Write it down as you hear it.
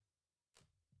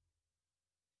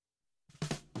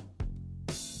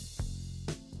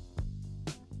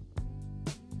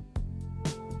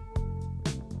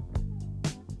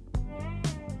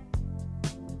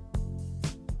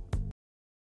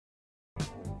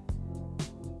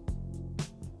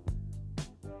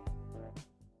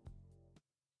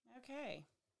Okay.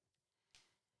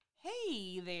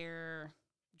 Hey there,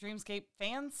 Dreamscape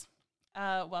fans.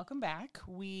 Welcome back.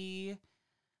 We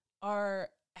are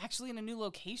actually in a new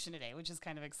location today, which is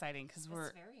kind of exciting because It's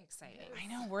very exciting. I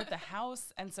know, we're at the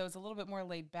house, and so it's a little bit more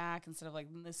laid back instead of like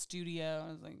in the studio.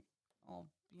 I was like, oh,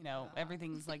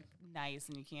 everything's like nice,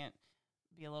 and you can't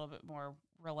be a little bit more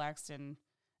relaxed and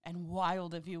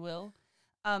wild, if you will.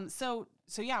 So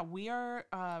yeah, we are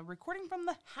recording from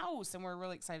the house, and we're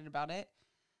really excited about it.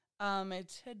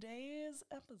 Today's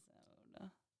episode,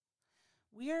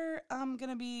 we are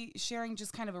gonna be sharing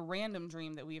just kind of a random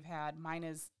dream that we've had. Mine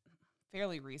is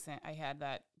fairly recent. I had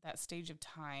that stage of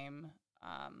time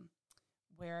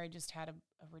where I just had a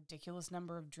ridiculous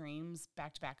number of dreams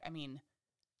back to back. I mean,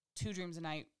 2 dreams a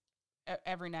night,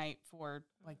 every night for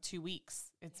like 2 weeks.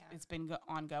 It's been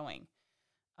ongoing.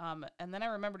 And then I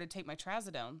remembered to take my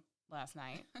trazodone last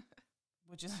night,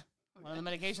 which is one of the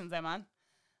medications I'm on.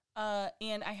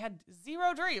 And I had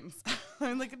 0 dreams,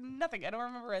 like nothing. I don't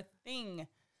remember a thing.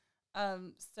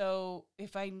 So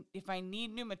if I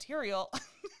need new material, I'm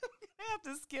gonna have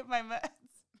to skip my meds.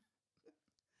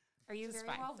 Are you very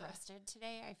well rested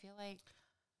today? I feel like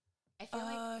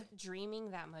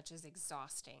dreaming that much is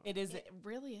exhausting. It is. It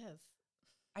really is.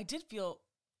 I did feel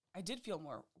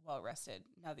more well rested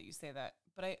now that you say that,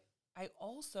 but I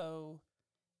also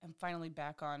am finally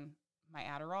back on my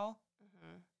Adderall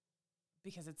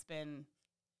because it's been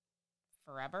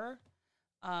forever,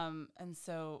 and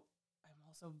so I'm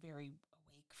also very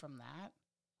awake from that.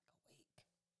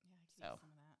 Yeah, I So some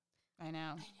of that. I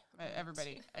know.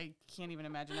 Everybody. I can't even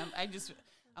imagine.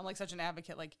 I'm like such an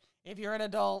advocate. Like, if you're an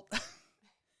adult,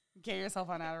 get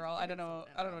yourself on Adderall. I don't know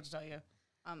what to tell you.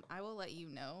 I will let you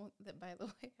know that, by the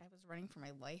way, I was running for my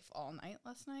life all night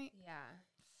last night. Yeah.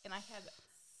 And I had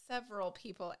several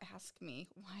people ask me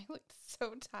why I looked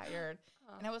so tired.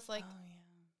 And I was like,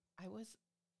 I was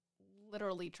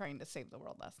literally trying to save the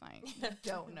world last night. You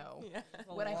don't know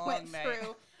what I went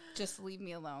through. Just leave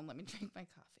me alone. Let me drink my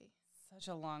coffee. Such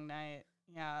a long night.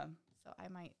 Yeah. So I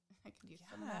could use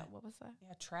some of that. What was that?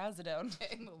 Yeah, trazodone.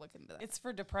 I'm going to look into that. It's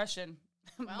for depression,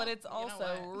 Well, but it's you know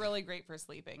also what? really great for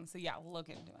sleeping. So yeah, look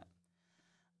into it.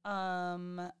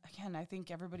 Again, I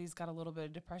think everybody's got a little bit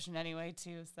of depression anyway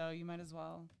too, so you might as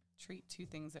well treat 2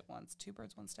 things at once. 2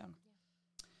 birds, 1 stone.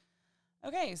 Yeah.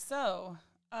 Okay, so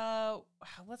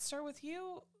let's start with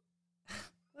you.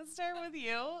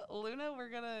 Luna. We're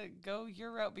gonna go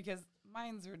your route because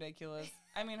mine's ridiculous.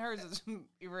 I mean, hers is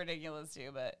ridiculous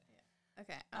too, but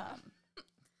Okay.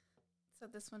 So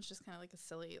this one's just kind of like a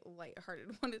silly,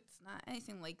 lighthearted one. It's not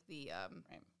anything like the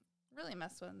really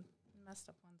messed up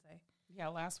ones. yeah,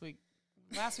 last week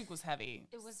was heavy.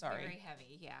 It was Sorry. very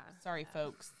heavy, yeah. Sorry,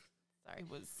 folks. Sorry, it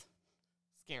was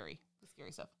scary. The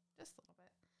scary stuff. Just a little bit.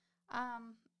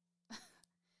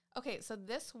 Okay, so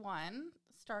this one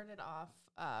started off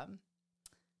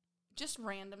just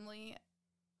randomly.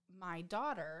 My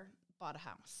daughter bought a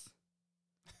house,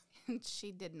 and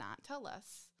she did not tell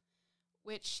us,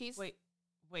 which she's...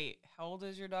 Wait, how old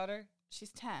is your daughter?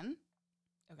 She's 10.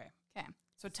 Okay. Okay.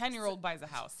 So 10-year-old buys a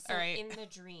house, So all right? in the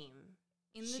dream,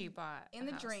 she bought In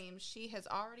the house. dream, she has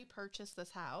already purchased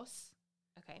this house.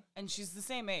 Okay. And she's the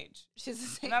same age. She's the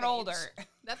same Not age. older.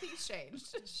 Nothing's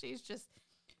changed. She's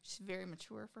very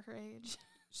mature for her age.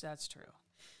 That's true.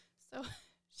 So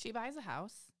she buys a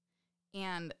house,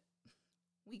 and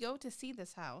we go to see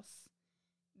this house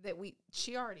that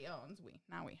she already owns.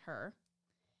 Her.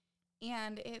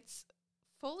 And it's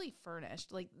fully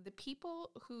furnished. Like, the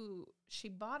people who she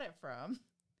bought it from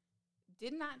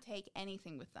did not take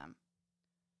anything with them,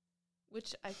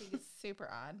 which I think is super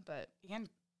odd, but...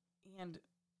 And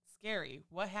scary.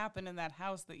 What happened in that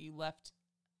house that you left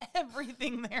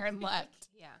everything there and left?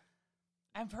 Yeah.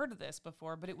 I've heard of this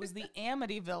before, but it was the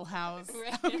Amityville house.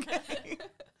 Right. Okay.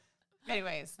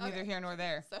 Anyways, neither here nor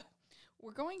there. So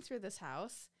we're going through this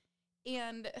house,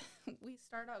 and we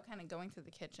start out kind of going through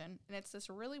the kitchen, and it's this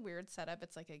really weird setup.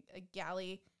 It's like a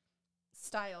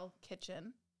galley-style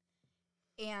kitchen,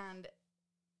 and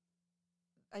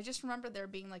I just remember there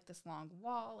being like this long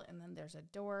wall, and then there's a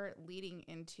door leading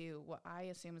into what I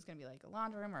assume is going to be like a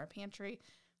laundry room or a pantry.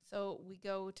 So we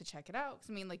go to check it out, because,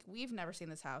 I mean, like, we've never seen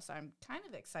this house. So I'm kind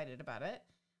of excited about it.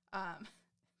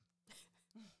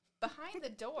 Behind the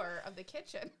door of the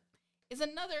kitchen is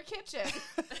another kitchen.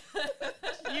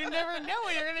 You never know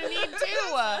when you're going to need 2.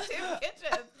 2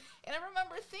 kitchens. And I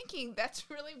remember thinking, that's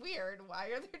really weird. Why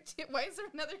is there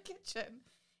another kitchen?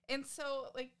 And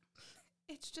so, like,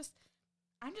 it's just,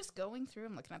 I'm just going through,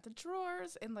 I'm looking at the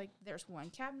drawers, and, like, there's one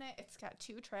cabinet. It's got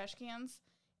 2 trash cans,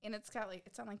 and it's got, like,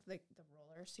 it's on, like, the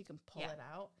roller, so you can pull it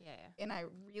out. Yeah. And I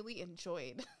really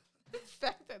enjoyed the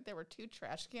fact that there were 2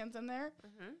 trash cans in there,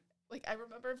 like I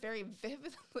remember very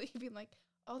vividly being like,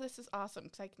 oh, this is awesome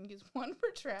because I can use one for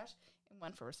trash and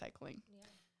one for recycling.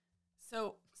 Yeah.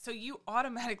 So you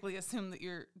automatically assume that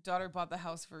your daughter bought the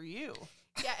house for you.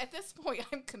 Yeah, at this point,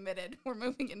 I'm committed. We're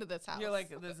moving into this house. You're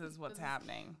like, this is what's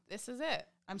happening. This is it.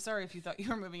 I'm sorry if you thought you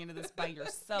were moving into this by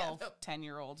yourself,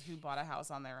 10-year-old who bought a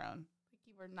house on their own. Like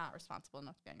you were not responsible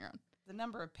enough to be on your own. The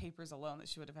number of papers alone that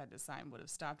she would have had to sign would have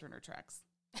stopped her in her tracks.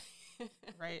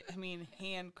 Right? I mean,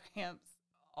 hand cramps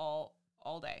all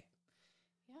day.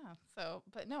 Yeah. So,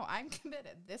 but no, I'm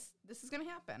committed. This is going to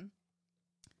happen.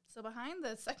 So behind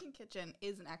the second kitchen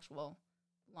is an actual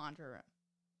laundry room.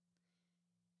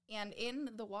 And in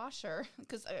the washer,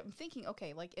 because I'm thinking,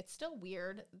 okay, like it's still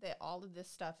weird that all of this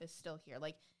stuff is still here.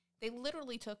 Like they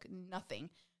literally took nothing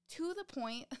to the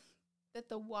point that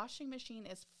the washing machine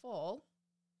is full,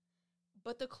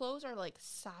 but the clothes are like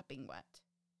sopping wet.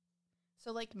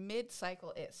 So like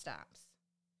mid-cycle, it stops.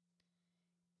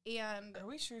 And are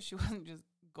we sure she wasn't just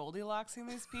Goldilocks-ing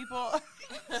these people?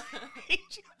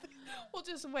 Well,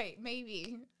 just wait.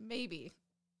 Maybe.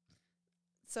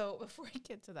 So before I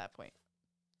get to that point,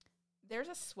 there's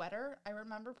a sweater I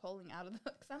remember pulling out of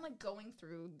because I'm like going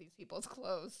through these people's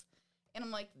clothes. And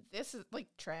I'm like, this is like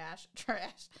trash.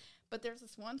 But there's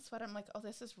this one sweater. I'm like, oh,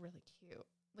 this is really cute.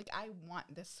 Like, I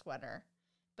want this sweater.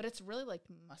 But it's really like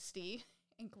musty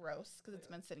and gross because it's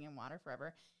been sitting in water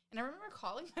forever. And I remember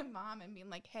calling my mom and being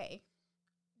like, hey,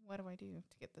 what do I do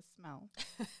to get this smell?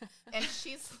 And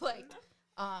she's like,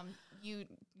 you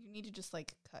need to just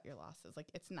like cut your losses. Like,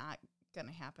 it's not going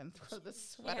to happen. Throw the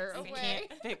sweater away. You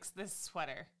can't fix this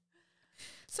sweater.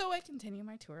 So I continue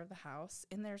my tour of the house,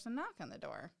 and there's a knock on the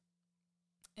door.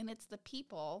 And it's the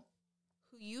people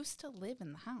who used to live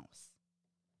in the house.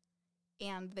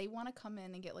 And they want to come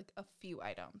in and get like a few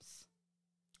items.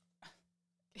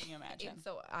 Can you imagine? And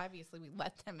so obviously we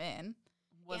let them in.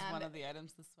 Was one of the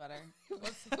items the sweater?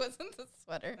 It wasn't the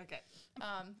sweater. Okay.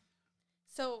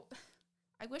 So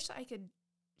I wish I could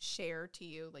share to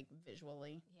you like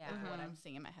visually what I'm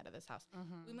seeing in my head of this house.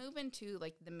 We move into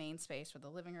like the main space where the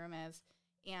living room is,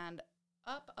 and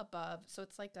up above, so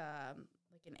it's like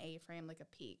an A-frame, like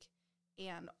a peak,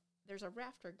 and there's a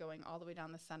rafter going all the way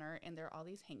down the center, and there are all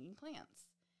these hanging plants.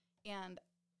 And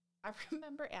I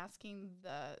remember asking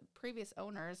the previous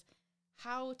owners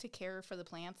how to care for the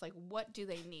plants, like what do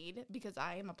they need, because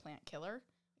I am a plant killer.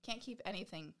 I can't keep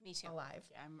anything alive.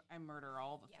 Yeah, I murder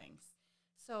all the things.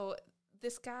 So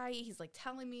this guy, he's like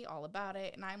telling me all about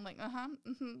it, and I'm like,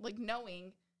 like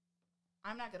knowing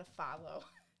I'm not going to follow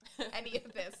any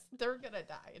of this. They're going to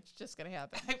die. It's just going to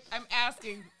happen. I'm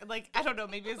asking, like, I don't know,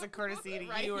 maybe as a courtesy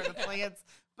to you or the plants,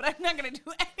 but I'm not going to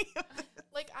do any of this.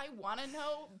 Like, I want to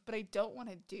know, but I don't want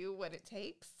to do what it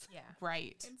takes. Yeah.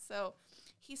 Right. And so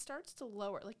he starts to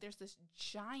lower, like there's this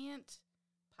giant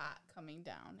pot coming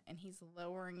down, and he's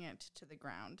lowering it to the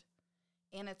ground.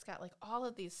 And it's got like all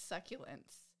of these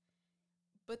succulents.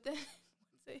 But then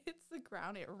once it hits the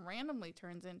ground, it randomly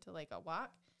turns into like a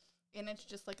wok. And it's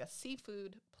just like a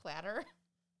seafood platter.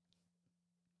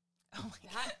 Oh my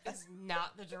God. That is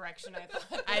not the direction I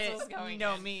thought this was going.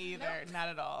 No, me either. Nope. Not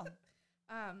at all.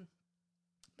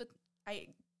 But I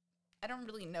don't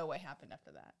really know what happened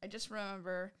after that. I just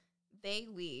remember they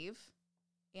leave,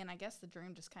 and I guess the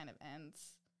dream just kind of ends.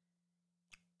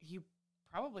 You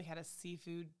probably had a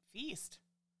seafood feast.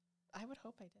 I would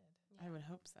hope I did. Yeah. I would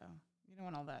hope so. You don't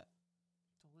want all that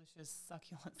delicious,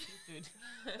 succulent seafood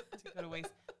to go to waste.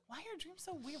 Why are dreams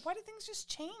so weird? Why do things just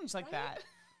change like that?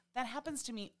 That happens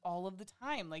to me all of the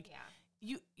time. Like,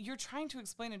 you're trying to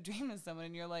explain a dream to someone,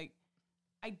 and you're like,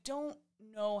 I don't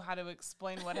know how to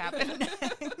explain what happened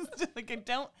next. Like,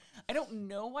 I don't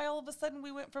know why all of a sudden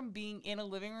we went from being in a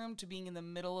living room to being in the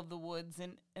middle of the woods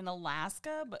in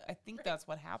Alaska, but I think that's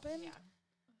what happened. Yeah.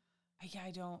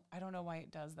 I don't know why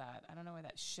it does that. I don't know why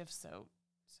that shifts so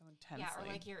intensely. Yeah,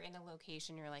 or like you're in a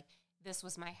location, you're like, this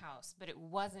was my house, but it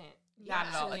wasn't. Not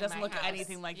at all. It doesn't look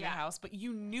anything like your house, but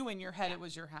you knew in your head it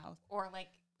was your house. Or like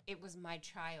it was my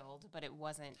child, but it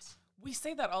wasn't. We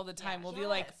say that all the time. We'll be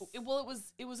like, well,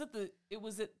 it was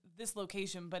at this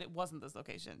location, but it wasn't this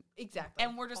location. Exactly.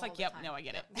 And we're just like, yep, no, I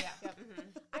get it. Yeah. Yep.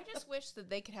 I just wish that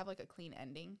they could have like a clean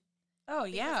ending. Oh,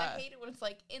 because yeah. I hate it when it's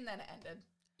like, and then it ended.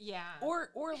 Yeah. Or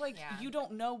like you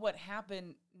don't know what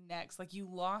happened next. Like you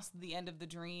lost the end of the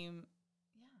dream.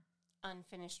 Yeah.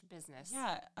 Unfinished business.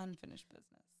 Yeah, unfinished business.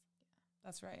 Yeah.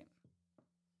 That's right.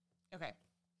 Okay.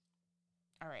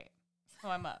 All right. So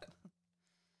I'm up.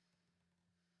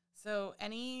 So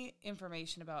any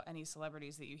information about any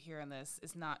celebrities that you hear in this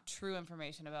is not true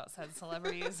information about said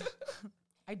celebrities.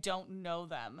 I don't know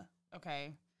them.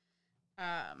 Okay.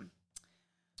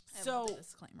 So,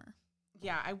 disclaimer.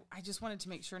 Yeah, I just wanted to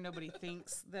make sure nobody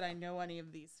thinks that I know any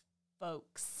of these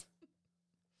folks.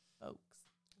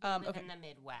 Okay. In the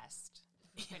Midwest.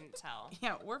 You couldn't tell.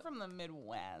 Yeah, we're from the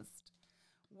Midwest.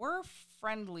 We're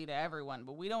friendly to everyone,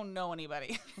 but we don't know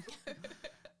anybody.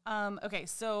 Okay,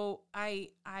 so I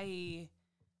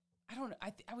don't know.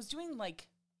 I was doing like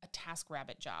a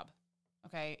TaskRabbit job,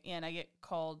 okay, and I get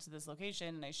called to this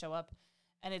location, and I show up,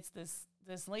 and it's this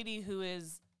lady who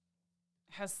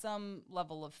has some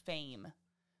level of fame,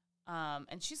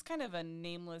 and she's kind of a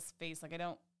nameless face. Like I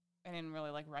didn't really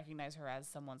like recognize her as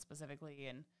someone specifically,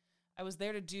 and I was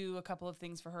there to do a couple of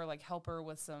things for her, like help her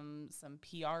with some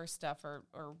PR stuff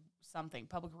or something,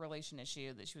 public relation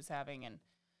issue that she was having,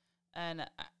 and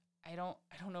I don't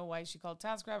know why she called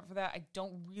TaskRabbit for that. I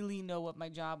don't really know what my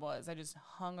job was. I just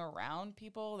hung around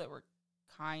people that were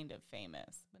kind of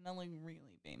famous, but not like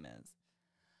really famous.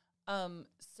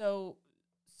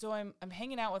 So I'm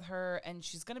hanging out with her, and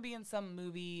she's gonna be in some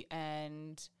movie,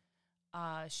 and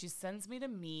she sends me to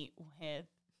meet with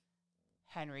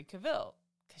Henry Cavill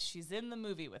because she's in the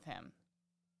movie with him.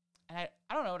 And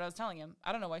I don't know what I was telling him.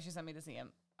 I don't know why she sent me to see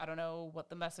him. I don't know what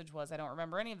the message was. I don't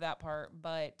remember any of that part,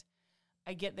 but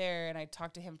I get there and I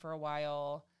talk to him for a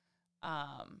while.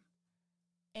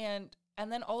 And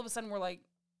then all of a sudden we're like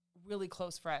really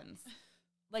close friends.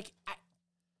 Like,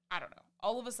 I don't know.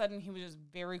 All of a sudden he was just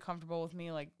very comfortable with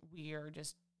me. Like we are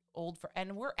just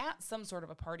and we're at some sort of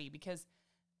a party because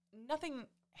nothing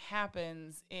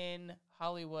happens in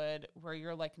Hollywood where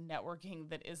you're like networking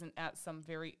that isn't at some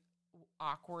very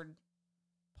awkward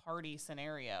party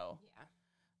scenario.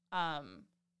 Yeah.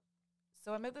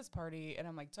 So I'm at this party and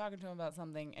I'm like talking to him about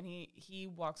something, and he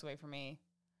walks away from me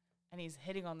and he's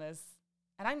hitting on this,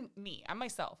 and I'm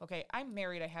myself. Okay. I'm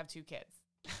married. I have 2 kids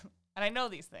and I know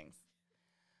these things.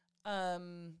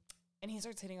 And he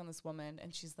starts hitting on this woman,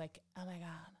 and she's like, "Oh my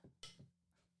God."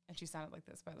 And she sounded like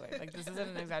this, by the way. Like, this isn't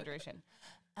an exaggeration.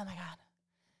 "Oh my God,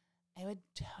 I would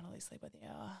totally sleep with you,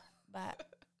 but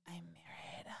I'm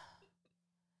married."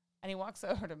 And he walks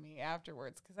over to me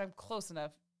afterwards because I'm close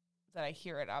enough that I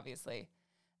hear it, obviously.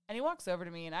 And he walks over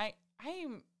to me, and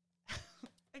I'm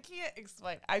I can't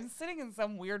explain. I'm sitting in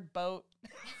some weird boat.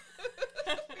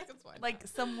 Like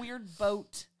some weird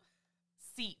boat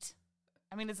seat.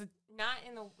 I mean, it's not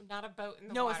a boat in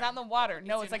the water. No, it's not in the water.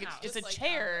 No, it's like it's a like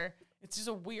chair. It's just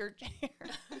a weird chair.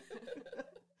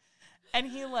 And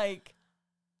he like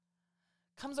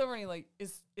comes over and he like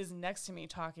is next to me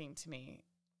talking to me.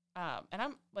 And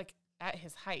I'm like at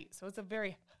his height. So it's a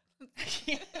very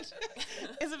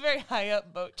high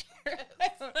up boat chair. I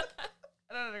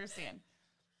don't understand.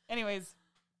 Anyways,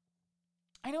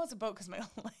 I know it's a boat because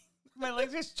my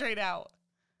legs are straight out.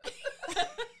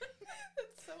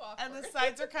 It's so awkward. And the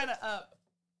sides are kind of up.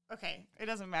 Okay, it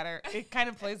doesn't matter. It kind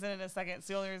of plays in a second. It's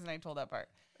the only reason I told that part.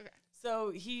 Okay.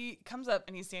 So he comes up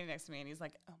and he's standing next to me and he's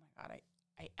like, "Oh my God,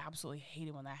 I absolutely hate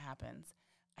it when that happens.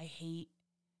 I hate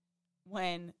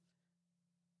when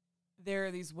there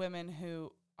are these women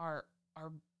who are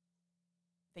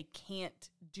they can't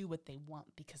do what they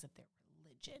want because of their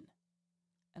religion."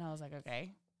 And I was like,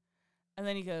 okay. And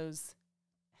then he gets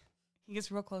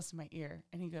real close to my ear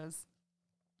and he goes,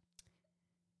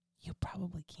 "You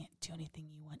probably can't do anything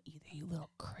you want either, you little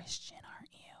Christian,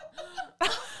 aren't you?"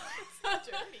 It's so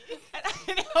dirty.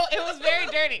 I know, it was very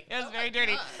dirty. It was very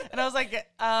dirty. And I was like,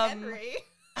 Henry.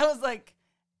 I was like,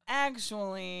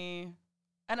 actually,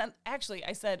 actually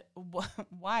I said,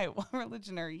 why? What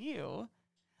religion are you?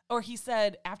 Or he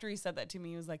said, after he said that to me,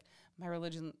 he was like, "My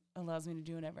religion allows me to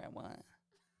do whatever I want."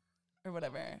 Or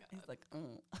whatever. He's like,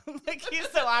 "Oh." Like, he's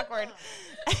so awkward.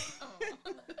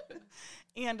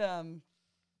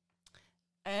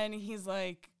 And he's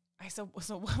like, I said,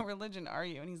 "So what religion are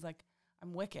you?" And he's like,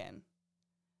 "I'm Wiccan."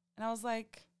 And I was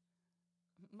like,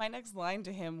 my next line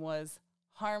to him was,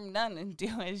 "Harm none and do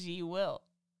as ye will."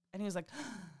 And he was like,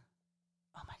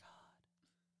 "Oh my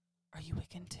God, are you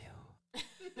Wiccan too?"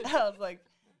 And I was like,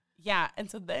 "Yeah." And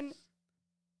so then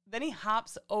he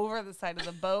hops over the side of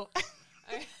the boat.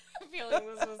 I have a feeling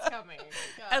this was coming.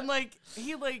 And like,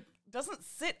 he like doesn't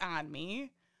sit on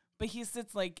me, but he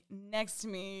sits like next to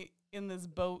me in this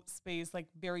boat space, like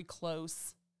very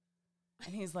close.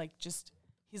 And he's just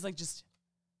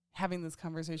having this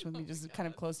conversation with me, just kind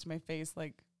of close to my face,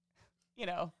 like, you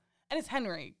know, and it's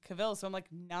Henry Cavill. So I'm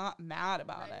like not mad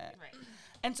about it. Right.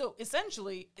 And so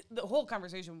essentially the whole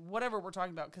conversation, whatever we're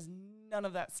talking about, because none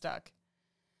of that stuck.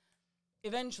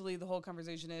 Eventually the whole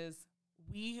conversation is,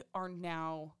 we are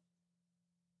now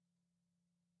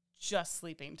just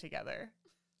sleeping together.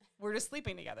 We're just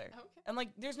sleeping together. Okay. And like,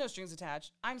 there's no strings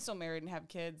attached. I'm still married and have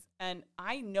kids. And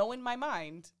I know in my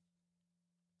mind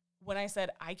when I said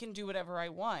I can do whatever I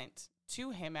want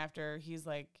to him after he's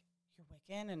like, you're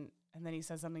Wiccan, and then he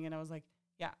says something and I was like,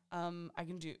 yeah, I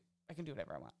can do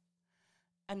whatever I want.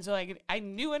 And so I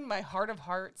knew in my heart of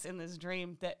hearts in this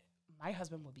dream that my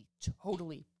husband would be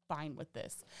totally fine with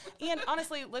this. And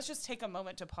honestly, let's just take a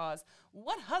moment to pause.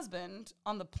 What husband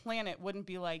on the planet wouldn't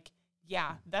be like,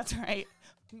 yeah, that's right.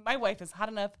 My wife is hot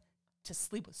enough to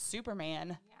sleep with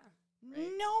Superman. Yeah. Right.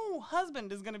 No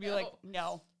husband is going to be like,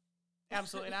 no,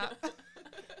 absolutely not.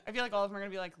 I feel like all of them are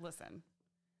going to be like, listen,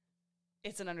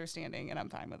 it's an understanding and I'm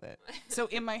fine with it. So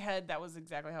in my head, that was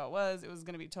exactly how it was. It was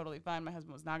going to be totally fine. My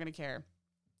husband was not going to care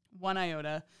one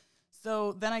iota.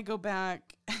 So then I go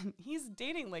back and he's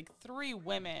dating like 3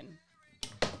 women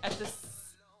at this.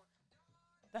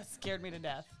 That scared me to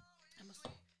death.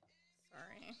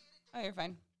 Sorry. Oh, you're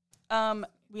fine.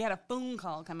 We had a phone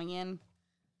call coming in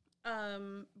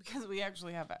because we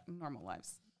actually have normal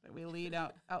lives that we lead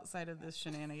outside of this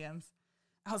shenanigans,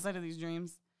 outside of these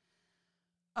dreams.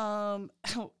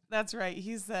 That's right.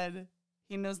 He said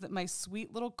he knows that my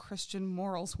sweet little Christian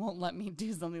morals won't let me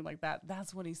do something like that.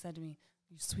 That's what he said to me.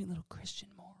 You sweet little Christian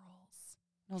morals.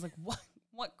 And I was like, what?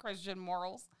 What Christian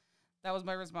morals? That was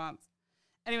my response.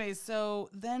 Anyway, so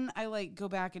then I like go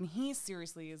back and he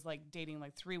seriously is like dating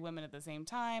like 3 women at the same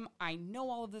time. I know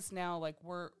all of this now. Like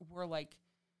we're like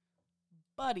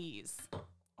buddies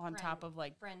on top of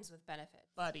like friends with benefits.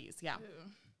 Buddies, yeah. Ooh.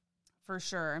 For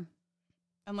sure.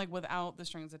 And like without the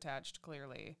strings attached,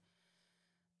 clearly.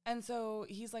 And so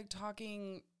he's like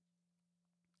talking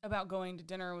about going to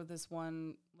dinner with this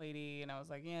one lady. And I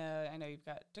was like, yeah, I know you've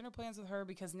got dinner plans with her,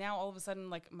 because now all of a sudden,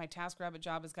 like my TaskRabbit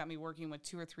job has got me working with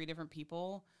 2 or 3 different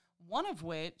people. One of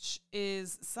which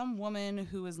is some woman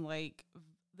who is like,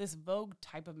 this Vogue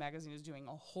type of magazine is doing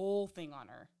a whole thing on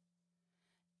her.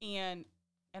 And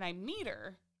I meet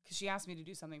her because she asked me to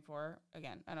do something for her.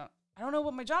 Again, I don't know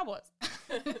what my job was.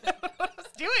 I don't know what I was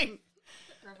doing.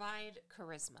 Provide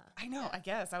charisma. I know. I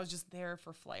guess I was just there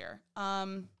for flair.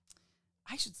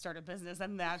 I should start a business,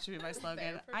 and that should be my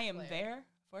slogan. I am there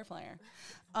for flair.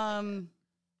 I'd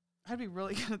be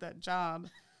really good at that job.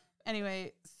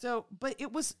 Anyway, so but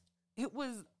it was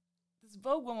this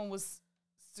Vogue woman was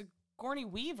Sigourney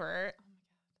Weaver. Oh my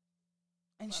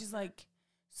God. And she's like,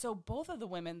 so both of the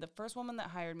women, the first woman that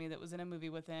hired me that was in a movie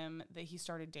with him that he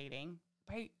started dating,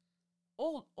 by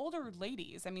older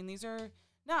ladies. I mean, these are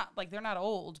not like, they're not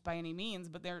old by any means,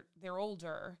 but they're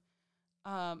older.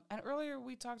 And earlier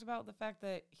we talked about the fact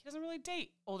that he doesn't really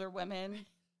date older women.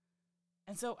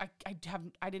 And so I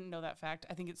didn't know that fact.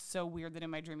 I think it's so weird that in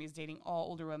my dream he's dating all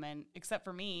older women except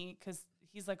for me, because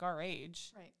he's like our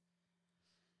age. Right.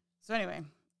 So anyway,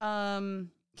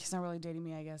 he's not really dating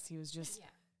me, I guess. He was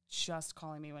just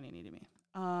calling me when he needed me.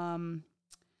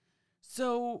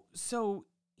 So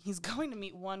he's going to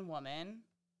meet one woman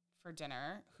for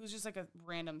dinner who's just like a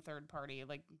random third party,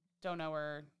 like don't know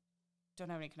her, don't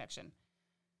have any connection.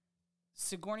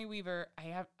 Sigourney Weaver,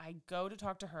 I go to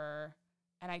talk to her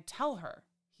and I tell her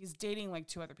he's dating like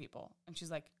 2 other people, and she's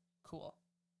like, cool,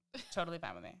 totally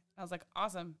fine with me. I was like,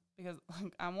 awesome, because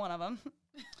like, I'm one of them.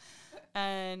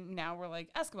 And now we're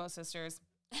like Eskimo sisters.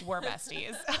 We're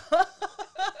besties.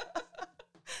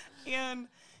 And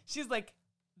she's like,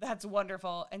 that's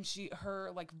wonderful. And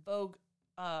her like Vogue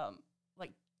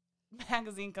like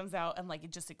magazine comes out and like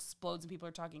it just explodes and people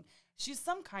are talking. She's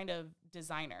some kind of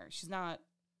designer.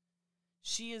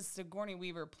 She is Sigourney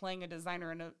Weaver playing a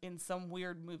designer in some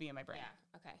weird movie in my brain.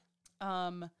 Yeah, okay.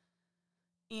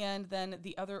 And then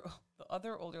the other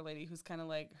older lady who's kind of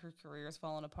like, her career is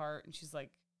falling apart and she's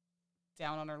like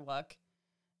down on her luck.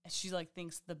 And she like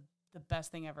thinks the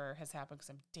best thing ever has happened because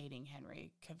I'm dating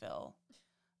Henry Cavill.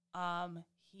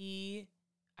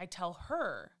 I tell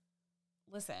her,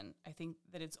 listen, I think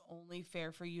that it's only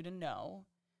fair for you to know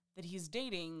that he's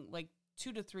dating like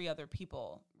 2 to 3 other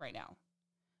people right now.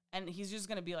 And he's just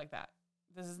going to be like that.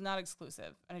 This is not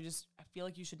exclusive. And I feel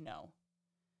like you should know.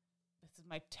 This is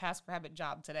my TaskRabbit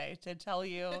job today, to tell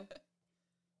you.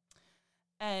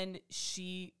 And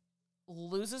she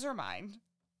loses her mind,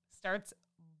 starts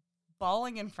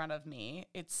bawling in front of me.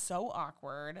 It's so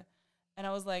awkward. And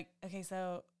I was like, okay,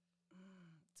 so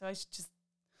I should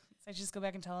just go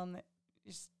back and tell him that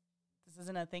this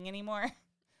isn't a thing anymore.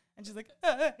 And she's like,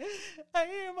 I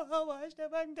am all washed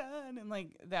up, I'm done. And like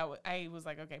I was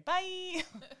like, okay, bye.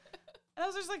 And I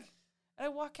was just like, and I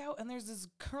walk out and there's this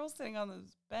girl sitting on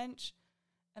this bench.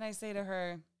 And I say to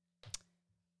her,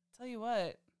 tell you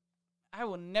what, I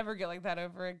will never get like that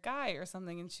over a guy or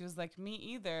something. And she was like, me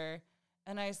either.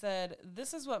 And I said,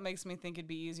 this is what makes me think it'd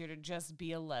be easier to just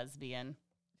be a lesbian.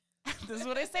 This is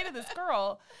what I say to this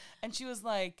girl. And she was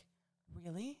like,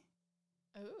 really?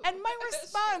 Ooh. And my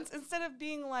response, instead of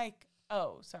being like,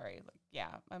 oh, sorry, like,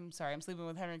 yeah, I'm sorry, I'm sleeping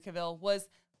with Henry Cavill, was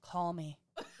call me.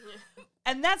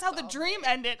 And that's how the dream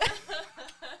ended.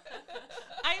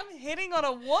 I am hitting on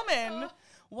a woman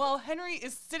while Henry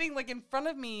is sitting like in front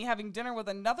of me having dinner with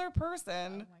another person. Oh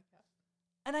my God.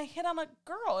 And I hit on a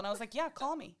girl and I was like, yeah,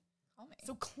 call me. Call me.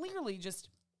 So clearly just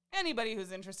anybody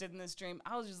who's interested in this dream,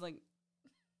 I was just like,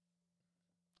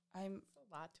 I'm It's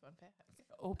a lot to unpack.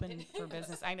 open for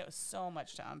business. I know so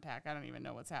much to unpack. I don't even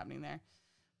know what's happening there.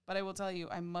 But I will tell you,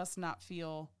 I must not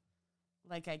feel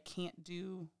like I can't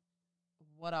do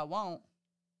what I want.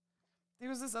 There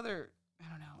was this other, I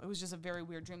don't know, it was just a very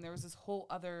weird dream. There was this whole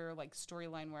other like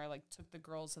storyline where I like took the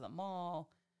girls to the mall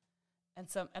and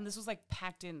this was like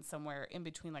packed in somewhere in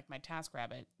between like my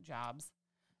TaskRabbit jobs.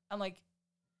 And like,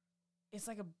 it's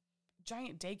like a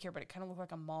giant daycare, but it kind of looked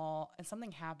like a mall, and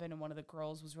something happened and one of the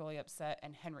girls was really upset,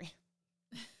 and Henry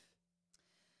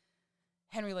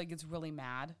like gets really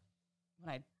mad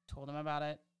when I told him about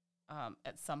it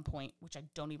at some point, which I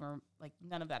don't even, like,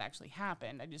 none of that actually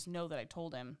happened. I just know that I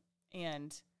told him.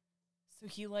 And so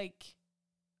he, like,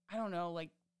 I don't know,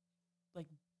 like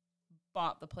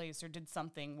bought the place or did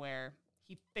something where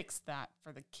he fixed that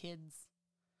for the kids.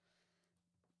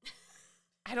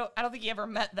 I don't think he ever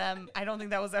met them. I don't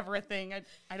think that was ever a thing.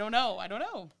 I don't know.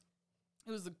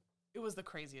 It was the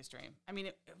craziest dream. I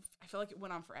mean, I feel like it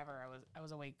went on forever. I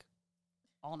was awake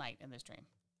all night in this dream,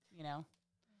 you know?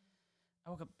 I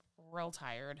woke up real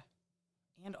tired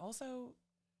and also,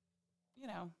 you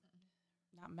know,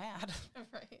 not mad.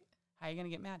 Right. How are you going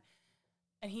to get mad?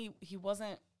 And he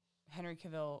wasn't Henry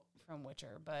Cavill from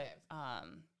Witcher, but I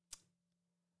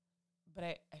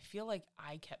feel like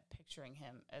I kept picturing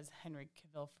him as Henry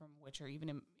Cavill from Witcher,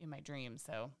 even in my dreams.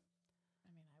 So, I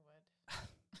mean, I would.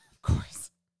 Of course.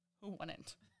 Who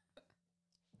wouldn't?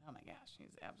 Oh my gosh,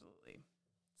 he's absolutely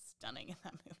stunning in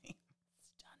that movie.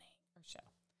 Stunning. Or show.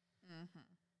 Mm-hmm.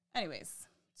 Anyways,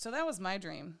 so that was my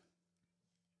dream.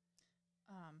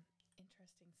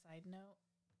 Interesting side note.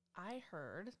 I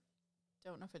heard,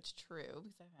 don't know if it's true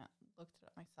because I haven't looked it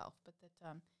up myself, but that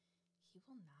he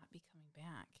will not be coming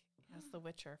back as The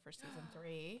Witcher for season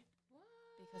 3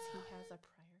 because he has a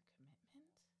prior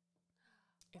commitment.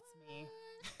 It's me.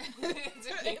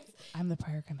 I'm the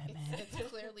prior commitment. It's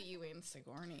clearly you and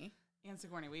Sigourney. And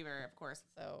Sigourney Weaver, of course.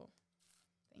 So,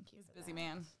 thank you. He's a busy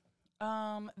man.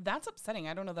 That's upsetting.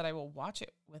 I don't know that I will watch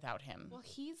it without him. Well,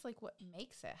 he's like what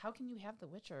makes it. How can you have The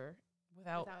Witcher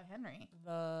without Henry?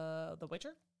 The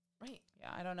Witcher? Right.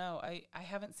 Yeah, I don't know. I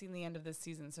haven't seen the end of this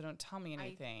season, so don't tell me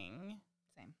anything.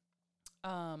 Same.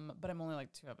 But I'm only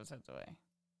like 2 episodes away.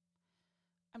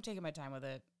 I'm taking my time with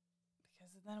it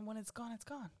because then when it's gone, it's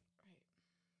gone.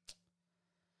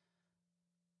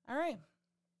 Right. All right.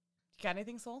 You got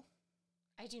anything, Soul?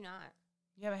 I do not.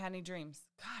 You haven't had any dreams?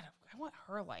 God, I want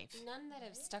her life. None that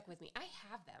have stuck with me. I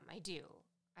have them. I do.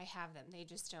 I have them. They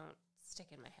just don't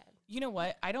stick in my head. You know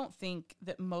what? I don't think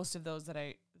that most of those that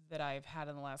I've had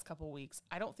in the last couple of weeks,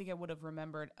 I don't think I would have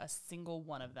remembered a single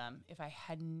one of them if I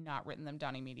had not written them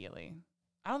down immediately.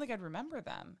 I don't think I'd remember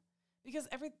them because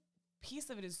every piece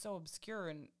of it is so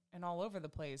obscure and all over the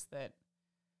place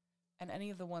and any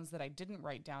of the ones that I didn't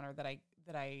write down or that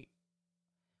I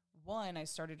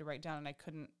started to write down and I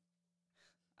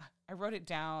wrote it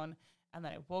down and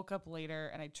then I woke up later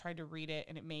and I tried to read it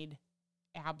and it made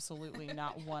absolutely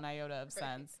not one iota of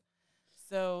sense.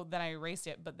 So then I erased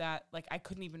it, but that, like, I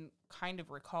couldn't even kind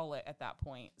of recall it at that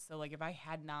point. So, like, if I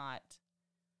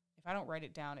don't write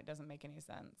it down, it doesn't make any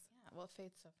sense. Yeah, well, it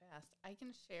fades so fast. I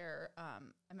can share,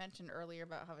 I mentioned earlier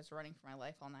about how I was running for my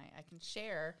life all night. I can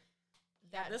share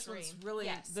that this dream. one's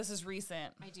really, this is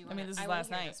recent. I do. This is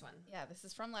last night. This one. Yeah, this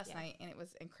is from last night, and it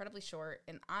was incredibly short.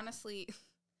 And honestly,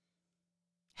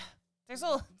 there's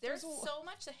so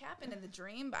much that happened in the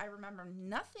dream, but I remember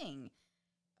nothing.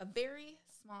 A very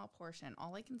small portion.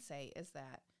 All I can say is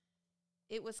that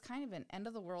it was kind of an end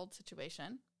of the world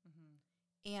situation.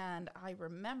 Mm-hmm. And I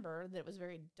remember that it was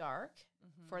very dark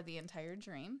for the entire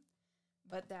dream,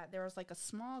 but that there was like a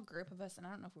small group of us, and I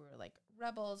don't know if we were like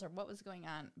rebels or what was going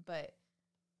on, but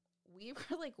we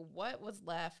were like what was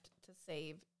left to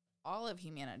save all of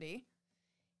humanity.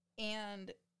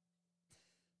 And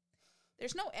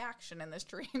there's no action in this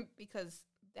dream because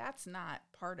that's not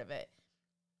part of it.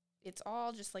 It's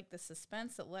all just like the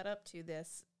suspense that led up to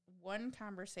this one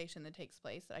conversation that takes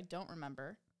place that I don't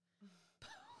remember.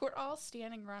 We're all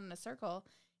standing around in a circle,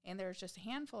 and there's just a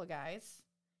handful of guys.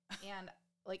 And,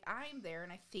 like, I'm there,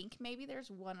 and I think maybe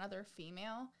there's one other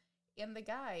female. And the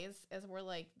guys, as we're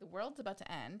like, the world's about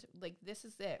to end. Like, this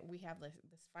is it. We have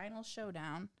this final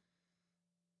showdown.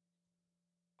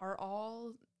 Are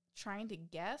all trying to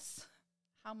guess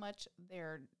how much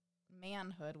their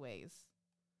manhood weighs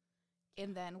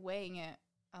and then weighing it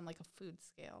on like a food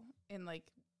scale. And like,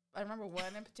 I remember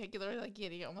one in particular, like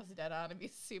getting almost dead on and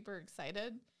be super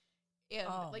excited. And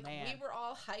we were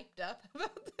all hyped up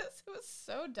about this. It was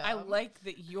so dumb. I like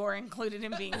that you're included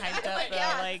in being hyped up.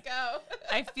 Yeah, like, let's go.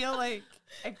 I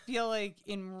feel like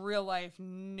in real life,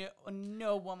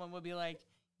 no woman would be like,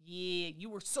 yeah, you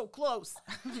were so close.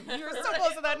 You were so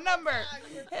close to that number.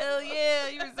 Hell yeah,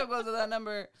 you were so close to that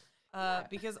number.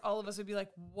 Because all of us would be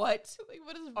like, what, like,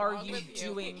 what is are wrong you with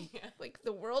doing? Like,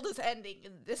 the world is ending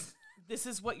and this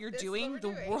is what you're doing.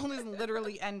 The world is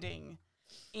literally ending.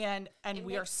 And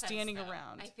we are standing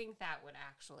around. I think that would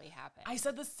actually happen. I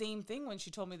said the same thing when she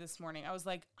told me this morning. I was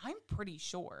like, I'm pretty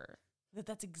sure that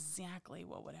that's exactly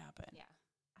what would happen. Yeah.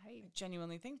 I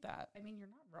genuinely think that. I mean, you're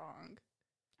not wrong.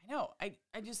 I know. I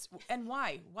just, and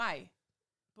why?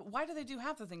 But why do they do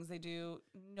half the things they do?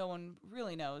 No one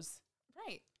really knows.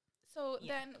 Right. So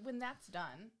then when that's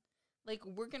done, like,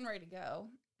 we're getting ready to go.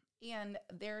 And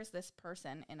there's this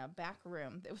person in a back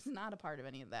room that was not a part of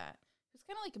any of that. It was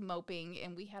kind of like moping,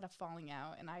 and we had a falling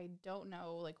out, and I don't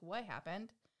know, like, what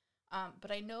happened.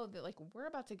 But I know that, like, we're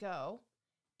about to go,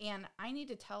 and I need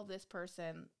to tell this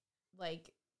person,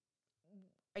 like,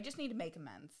 I just need to make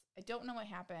amends. I don't know what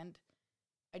happened.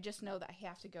 I just know that I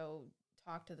have to go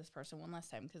talk to this person one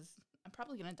last time because I'm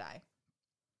probably going to die.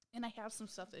 And I have some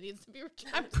stuff that needs to be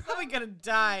returned. I'm probably going to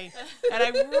die, and I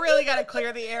really got to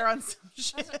clear the air on some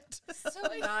shit. So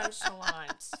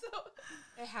nonchalant.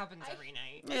 It happens every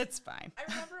night. It's fine. I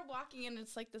remember walking in,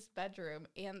 it's like this bedroom,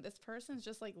 and this person's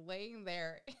just like laying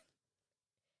there.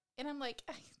 And I'm like,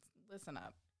 listen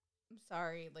up. I'm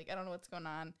sorry. Like, I don't know what's going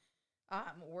on.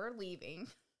 We're leaving.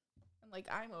 And like,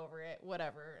 I'm over it.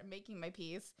 Whatever. I'm making my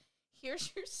peace.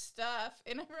 Here's your stuff.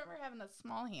 And I remember having a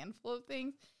small handful of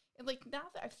things. And like, now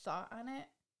that I've thought on it,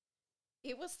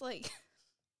 it was like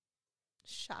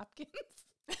Shopkins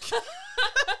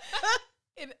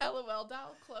and LOL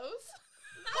doll clothes.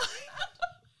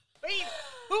 Wait,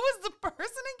 who was the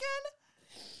person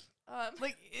again?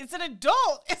 Like, it's an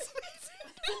adult. It's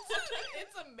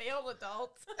a male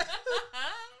adult.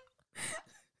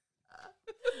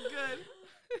 Good.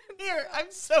 Here,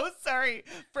 I'm so sorry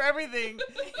for everything.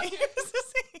 Here's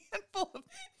this handful of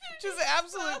just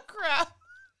absolute crap.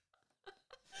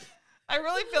 I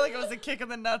really feel like it was a kick in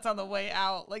the nuts on the way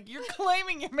out. Like, you're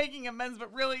claiming you're making amends,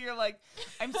 but really you're like,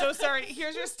 I'm so sorry.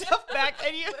 Here's your stuff back.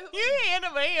 And you hand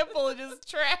him a handful of just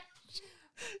trash.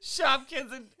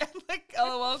 Shopkins and like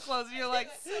LOL clothes. And you're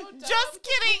like, so just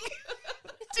kidding.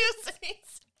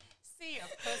 Deuces. See ya,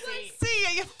 pussy. See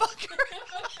ya, you fucker.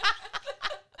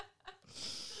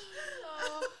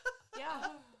 Yeah.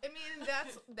 I mean,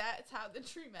 that's how the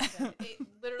treatment ended. It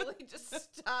literally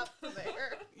just stopped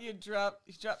there. You drop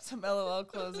some LOL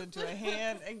clothes into a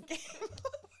hand and game over.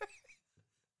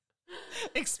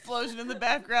 Explosion in the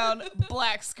background,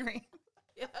 black screen.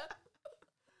 Yeah.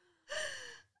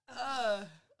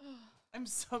 I'm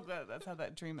so glad that's how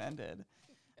that dream ended.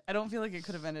 I don't feel like it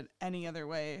could have ended any other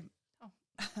way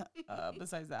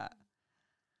besides that.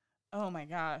 Oh my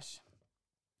gosh.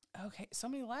 Okay, so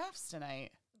many laughs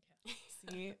tonight.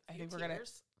 See, I think we're gonna.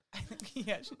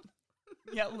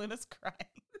 Yeah, Luna's crying.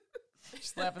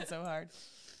 She's laughing so hard.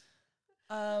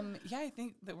 Yeah, I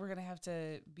think that we're gonna have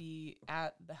to be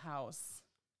at the house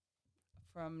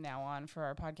from now on for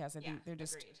our podcast. I think they're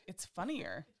just. Agreed. It's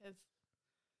funnier.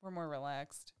 We're more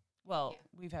relaxed. Well,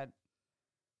 we've had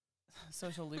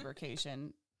social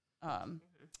lubrication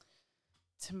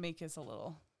to make us a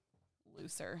little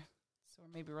looser, so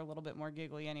maybe we're a little bit more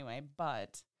giggly anyway.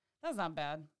 But that's not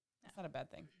bad. That's not a bad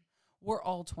thing. We're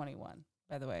all 21,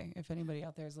 by the way. If anybody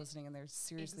out there is listening and they're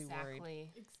seriously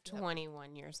worried.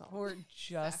 21 years old. We're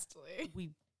just,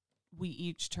 we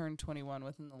each turned 21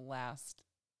 within the last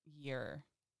year.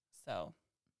 So.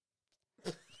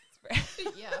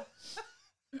 Yeah.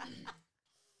 No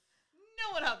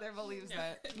one out there believes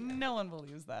that. No one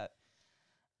believes that.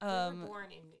 We were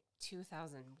born in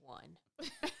 2001.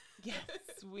 Yes,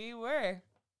 we were.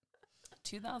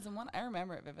 2001. I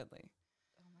remember it vividly.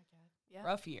 Yeah.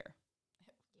 Rough year.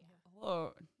 Yeah.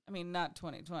 Lord. I mean, not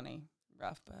 2020.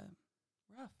 Rough, but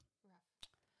rough.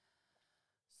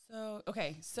 So,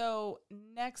 okay. So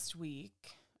next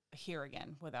week, here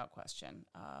again, without question,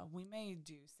 we may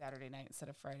do Saturday night instead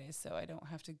of Friday, so I don't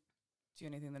have to do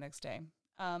anything the next day.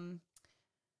 I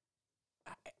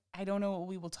don't know what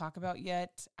we will talk about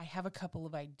yet. I have a couple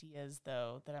of ideas,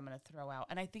 though, that I'm going to throw out.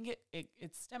 And I think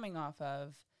it's stemming off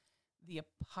of the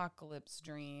apocalypse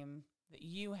dream that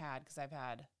you had, because I've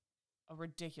had a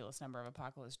ridiculous number of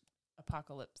apocalypse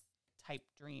type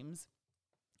dreams,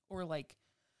 or like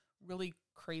really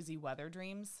crazy weather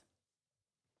dreams.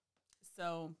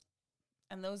 So,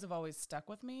 and those have always stuck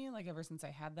with me, like ever since I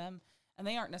had them. And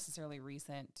they aren't necessarily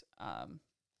recent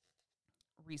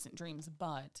dreams,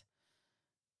 but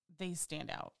they stand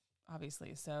out,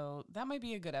 obviously. So that might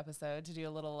be a good episode to do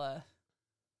a little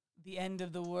the end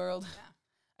of the world. Yeah.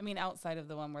 I mean, outside of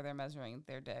the one where they're measuring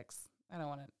their dicks. I don't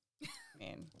want to,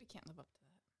 we can't live up to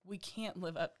that. We can't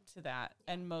live up to that.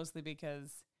 And mostly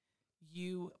because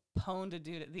you pwned a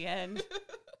dude at the end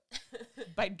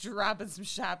by dropping some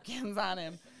Shopkins on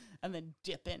him and then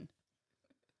dipping.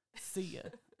 See ya.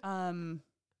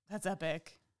 That's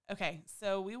epic. Okay,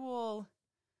 so we will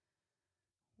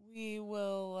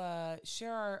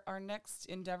share our next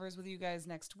endeavors with you guys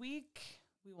next week.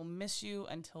 We will miss you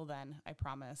until then. I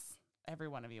promise. Every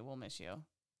one of you will miss you.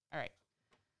 All right.